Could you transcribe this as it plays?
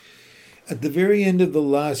At the very end of the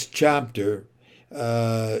last chapter,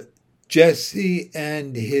 Jesse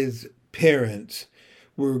and his parents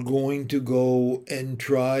were going to go and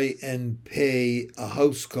try and pay a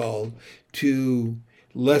house call to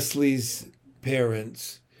Leslie's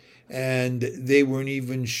parents, and they weren't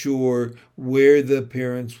even sure where the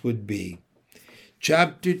parents would be.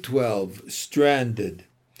 Chapter 12, Stranded.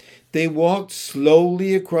 They walked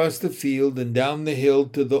slowly across the field and down the hill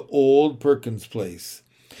to the old Perkins place.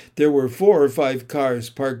 There were 4 or 5 cars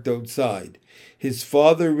parked outside. His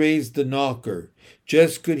father raised the knocker.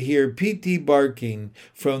 Jess could hear P.T. barking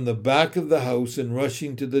from the back of the house and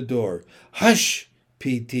rushing to the door. "Hush,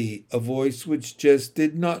 P.T., a voice which Jess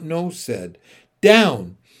did not know said.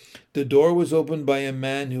 "Down!" The door was opened by a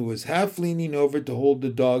man who was half leaning over to hold the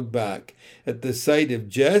dog back. At the sight of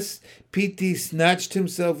Jess, P.T. snatched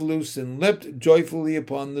himself loose and leapt joyfully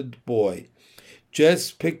upon the boy.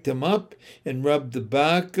 Jess picked him up and rubbed the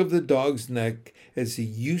back of the dog's neck as he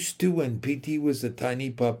used to when P.T. was a tiny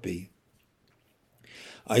puppy.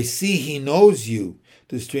 "I see he knows you,"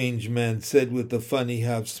 the strange man said with a funny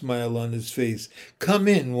half-smile on his face. "Come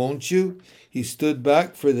in, won't you?" He stood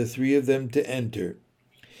back for the 3 of them to enter.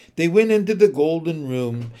 They went into the golden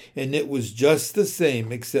room, and it was just the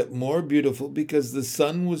same, except more beautiful because the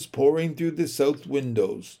sun was pouring through the south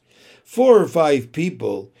windows. 4 or 5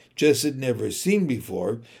 people, Jess had never seen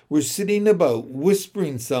before, were sitting about,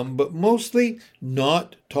 whispering some, but mostly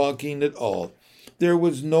not talking at all. There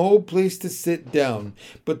was no place to sit down,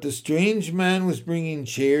 but the strange man was bringing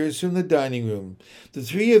chairs from the dining room. The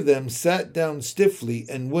 3 of them sat down stiffly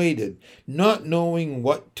and waited, not knowing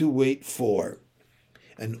what to wait for.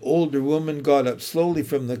 An older woman got up slowly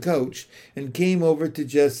from the couch and came over to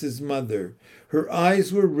Jess's mother. Her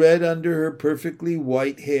eyes were red under her perfectly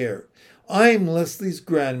white hair. "I'm Leslie's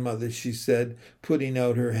grandmother," she said, putting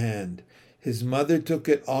out her hand. His mother took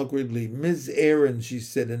it awkwardly. "Miss Aaron," she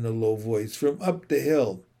said in a low voice, "from up the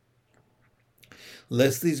hill."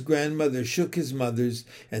 Leslie's grandmother shook his mother's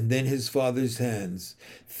and then his father's hands.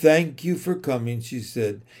 "Thank you for coming," she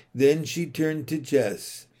said. Then she turned to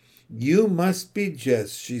Jess. "You must be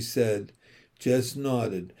Jess," she said. Jess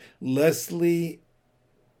nodded. "Leslie..."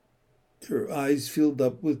 Her eyes filled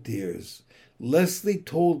up with tears. "Leslie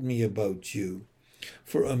told me about you."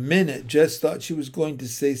 For a minute, Jess thought she was going to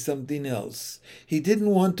say something else. He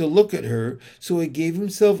didn't want to look at her, so he gave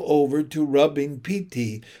himself over to rubbing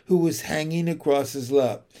P.T., who was hanging across his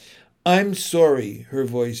lap. "I'm sorry," her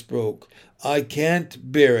voice broke. "I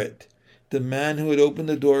can't bear it." The man who had opened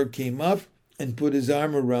the door came up and put his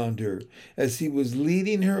arm around her. As he was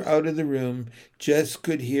leading her out of the room, Jess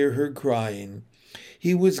could hear her crying.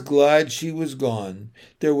 He was glad she was gone.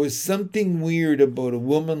 There was something weird about a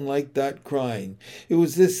woman like that crying. It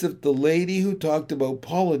was as if the lady who talked about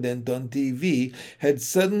Polydent on TV had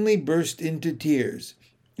suddenly burst into tears.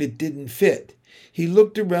 It didn't fit. He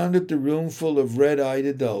looked around at the room full of red-eyed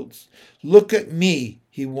adults. "Look at me,"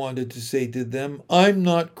 he wanted to say to them. "I'm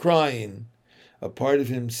not crying." A part of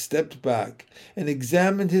him stepped back and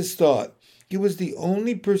examined his thought. He was the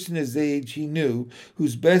only person his age he knew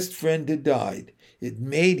whose best friend had died. It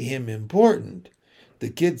made him important. The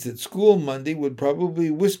kids at school Monday would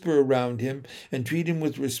probably whisper around him and treat him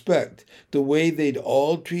with respect, the way they'd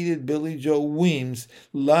all treated Billy Joe Weems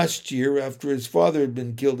last year after his father had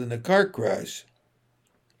been killed in a car crash.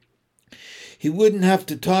 He wouldn't have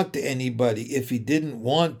to talk to anybody if he didn't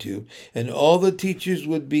want to, and all the teachers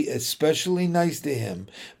would be especially nice to him.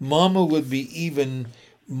 Mama would even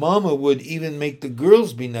make the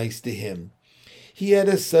girls be nice to him. He had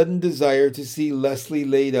a sudden desire to see Leslie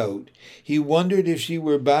laid out. He wondered if she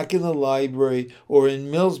were back in the library or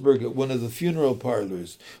in Millsburg at one of the funeral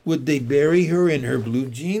parlors. Would they bury her in her blue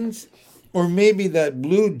jeans? Or maybe that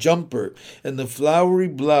blue jumper and the flowery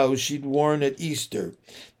blouse she'd worn at Easter.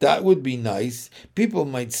 That would be nice. People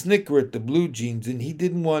might snicker at the blue jeans, and he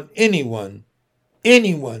didn't want anyone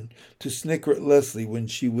to snicker at Leslie when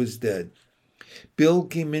she was dead. Bill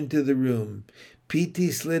came into the room.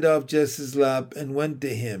 P.T. slid off Jess's lap and went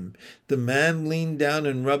to him. The man leaned down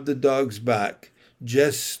and rubbed the dog's back.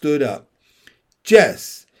 Jess stood up.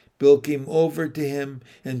 "Jess!" Bill came over to him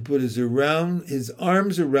and put his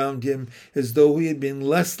arms around him as though he had been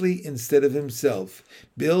Leslie instead of himself.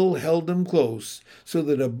 Bill held him close so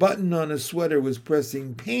that a button on his sweater was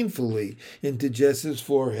pressing painfully into Jess's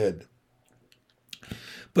forehead.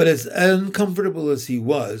 But as uncomfortable as he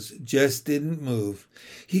was, Jess didn't move.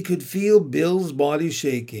 He could feel Bill's body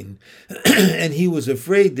shaking, and he was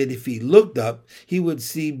afraid that if he looked up, he would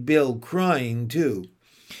see Bill crying too.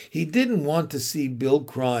 He didn't want to see Bill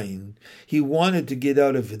crying. He wanted to get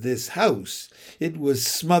out of this house. It was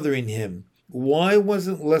smothering him. Why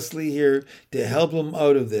wasn't Leslie here to help him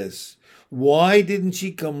out of this? Why didn't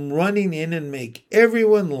she come running in and make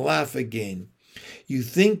everyone laugh again? You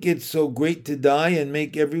think it's so great to die and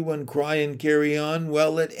make everyone cry and carry on?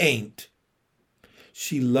 Well, it ain't.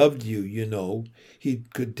 She loved you, you know. He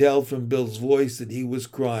could tell from Bill's voice that he was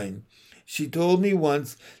crying. She told me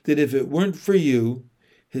once that if it weren't for you,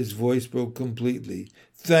 his voice broke completely.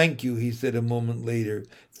 Thank you, he said a moment later.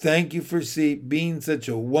 Thank you for being such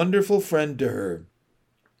a wonderful friend to her.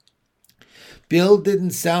 Bill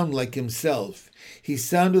didn't sound like himself. He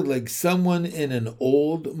sounded like someone in an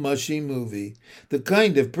old, mushy movie, the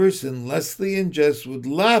kind of person Leslie and Jess would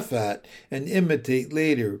laugh at and imitate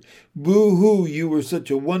later. Boo-hoo, you were such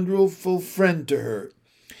a wonderful friend to her.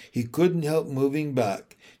 He couldn't help moving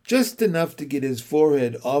back, just enough to get his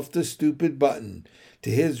forehead off the stupid button. To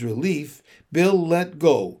his relief, Bill let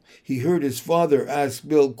go. He heard his father ask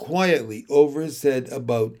Bill quietly over his head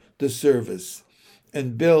about the service,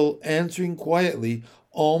 and Bill answering quietly,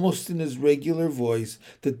 almost in his regular voice,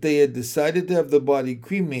 that they had decided to have the body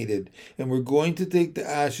cremated and were going to take the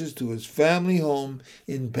ashes to his family home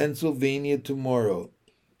in Pennsylvania tomorrow.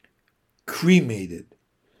 Cremated.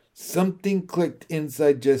 Something clicked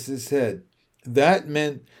inside Jess's head. That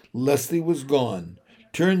meant Leslie was gone,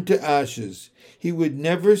 turned to ashes. He would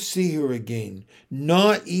never see her again,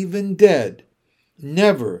 not even dead.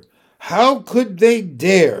 Never. How could they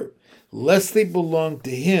dare? Leslie belonged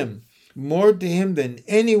to him, more to him than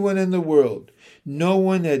anyone in the world. No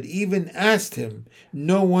one had even asked him.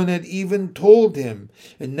 No one had even told him.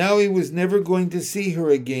 And now he was never going to see her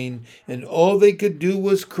again, and all they could do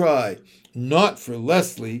was cry. Not for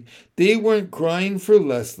Leslie. They weren't crying for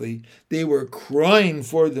Leslie. They were crying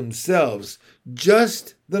for themselves.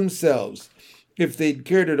 Just themselves. If they'd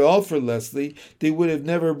cared at all for Leslie, they would have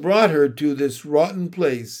never brought her to this rotten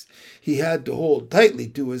place. He had to hold tightly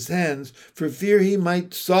to his hands for fear he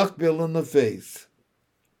might sock Bill in the face.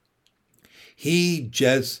 He,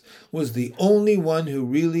 Jess, was the only one who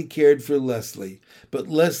really cared for Leslie, but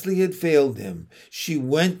Leslie had failed him. She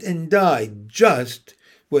went and died just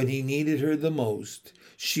when he needed her the most.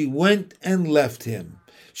 She went and left him.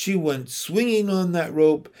 She went swinging on that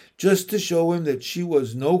rope just to show him that she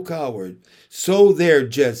was no coward. So there,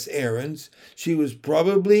 Jess Aarons. She was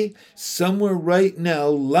probably somewhere right now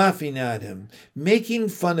laughing at him, making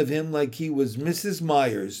fun of him like he was Mrs.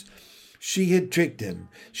 Myers. She had tricked him.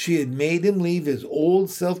 She had made him leave his old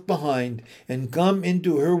self behind and come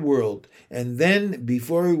into her world. And then,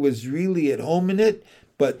 before he was really at home in it,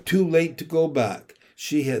 but too late to go back,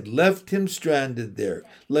 she had left him stranded there,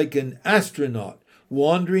 like an astronaut,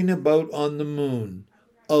 wandering about on the moon,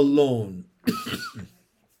 alone.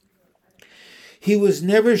 He was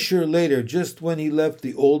never sure later just when he left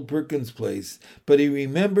the old Perkins place, but he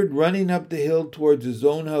remembered running up the hill towards his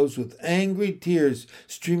own house with angry tears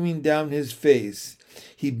streaming down his face.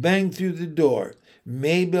 He banged through the door.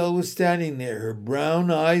 May Belle was standing there, her brown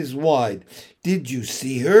eyes wide. "Did you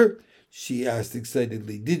see her?" she asked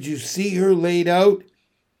excitedly. "Did you see her laid out?"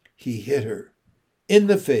 He hit her in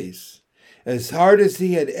the face, as hard as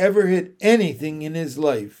he had ever hit anything in his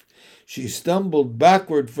life. She stumbled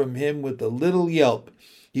backward from him with a little yelp.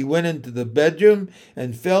 He went into the bedroom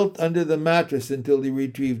and felt under the mattress until he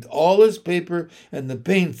retrieved all his paper and the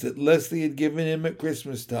paints that Leslie had given him at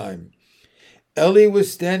Christmas time. Ellie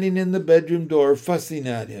was standing in the bedroom door, fussing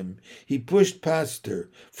at him. He pushed past her.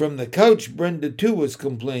 From the couch, Brenda too was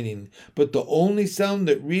complaining, but the only sound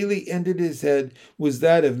that really entered his head was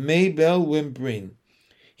that of May Belle whimpering.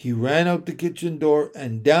 He ran out the kitchen door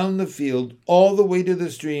and down the field all the way to the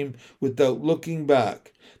stream without looking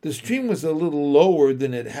back. The stream was a little lower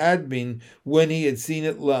than it had been when he had seen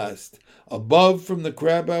it last. Above, from the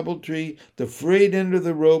crabapple tree, the frayed end of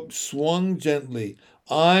the rope swung gently.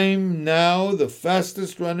 "I'm now the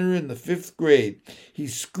fastest runner in the 5th grade." He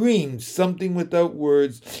screamed something without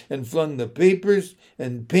words and flung the papers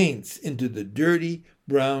and paints into the dirty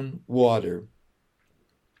brown water.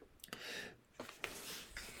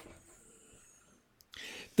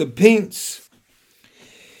 The paints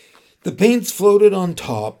floated on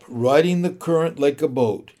top, riding the current like a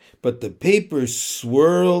boat, but the papers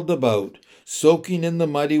swirled about, soaking in the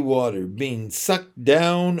muddy water, being sucked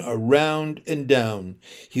down, around, and down.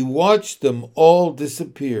 He watched them all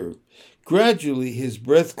disappear. Gradually his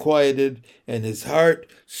breath quieted, and his heart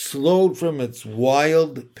slowed from its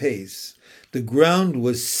wild pace. The ground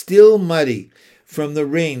was still muddy from the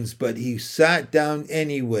rains, but he sat down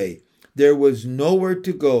anyway. There was nowhere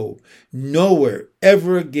to go, nowhere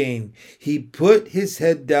ever again. He put his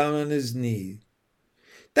head down on his knee.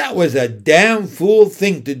 "That was a damn fool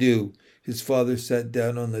thing to do." His father sat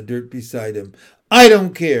down on the dirt beside him. "I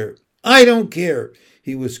don't care. I don't care.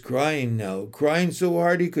 He was crying now, crying so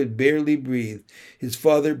hard he could barely breathe. His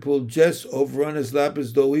father pulled Jess over on his lap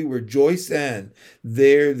as though he were Joyce Ann.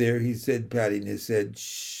 There, he said, patting his head.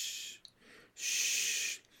 Shh,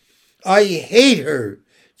 shh. I hate her,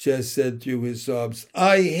 Jess said through his sobs.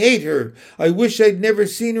 I hate her. I wish I'd never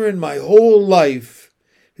seen her in my whole life.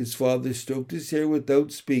 His father stroked his hair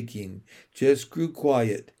without speaking. Jess grew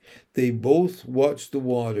quiet. They both watched the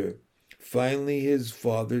water. Finally, his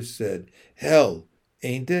father said, Hell,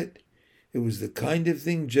 ain't it? It was the kind of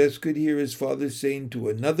thing Jess could hear his father saying to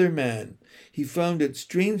another man. He found it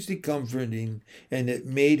strangely comforting, and it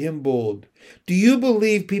made him bold. Do you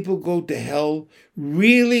believe people go to hell?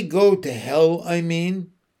 Really go to hell, I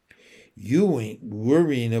mean? You ain't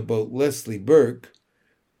worrying about Leslie Burke.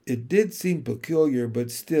 It did seem peculiar,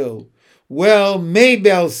 but still. Well, May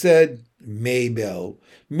Belle said, May Belle.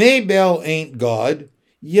 May Belle ain't God.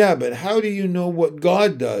 Yeah, but how do you know what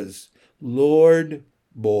God does? Lord,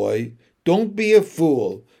 boy, don't be a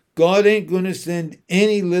fool. God ain't going to send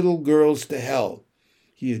any little girls to hell.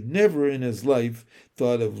 He had never in his life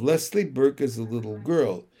thought of Leslie Burke as a little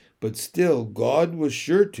girl, but still God was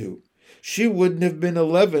sure to. She wouldn't have been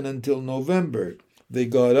 11 until November. They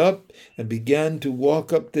got up and began to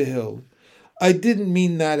walk up the hill. I didn't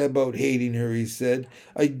mean that about hating her, he said.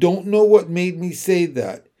 I don't know what made me say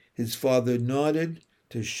that. His father nodded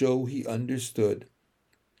to show he understood.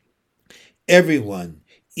 Everyone,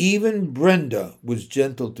 even Brenda, was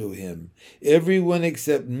gentle to him. Everyone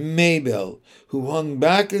except May Belle, who hung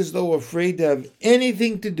back as though afraid to have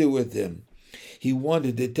anything to do with him. He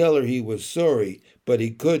wanted to tell her he was sorry, but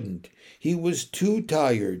he couldn't. He was too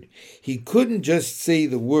tired. He couldn't just say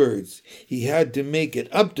the words. He had to make it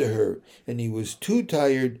up to her, and he was too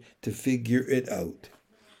tired to figure it out.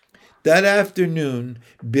 That afternoon,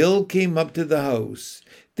 Bill came up to the house.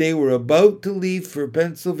 They were about to leave for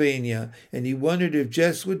Pennsylvania, and he wondered if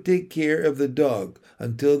Jess would take care of the dog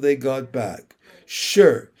until they got back.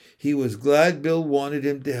 Sure, he was glad Bill wanted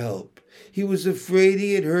him to help. He was afraid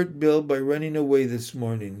he had hurt Bill by running away this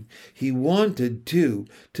morning. He wanted, too,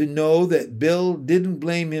 to know that Bill didn't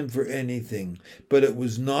blame him for anything, but it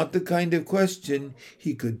was not the kind of question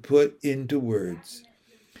he could put into words.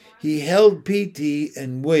 He held P.T.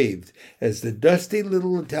 and waved as the dusty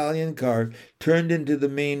little Italian car turned into the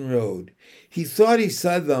main road. He thought he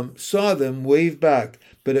saw them wave back,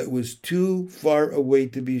 but it was too far away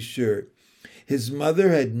to be sure. His mother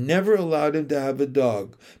had never allowed him to have a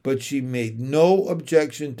dog, but she made no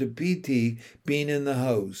objection to P.T. being in the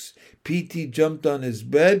house. P.T. jumped on his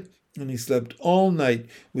bed, and he slept all night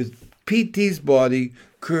with P.T.'s body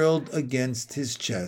curled against his chest.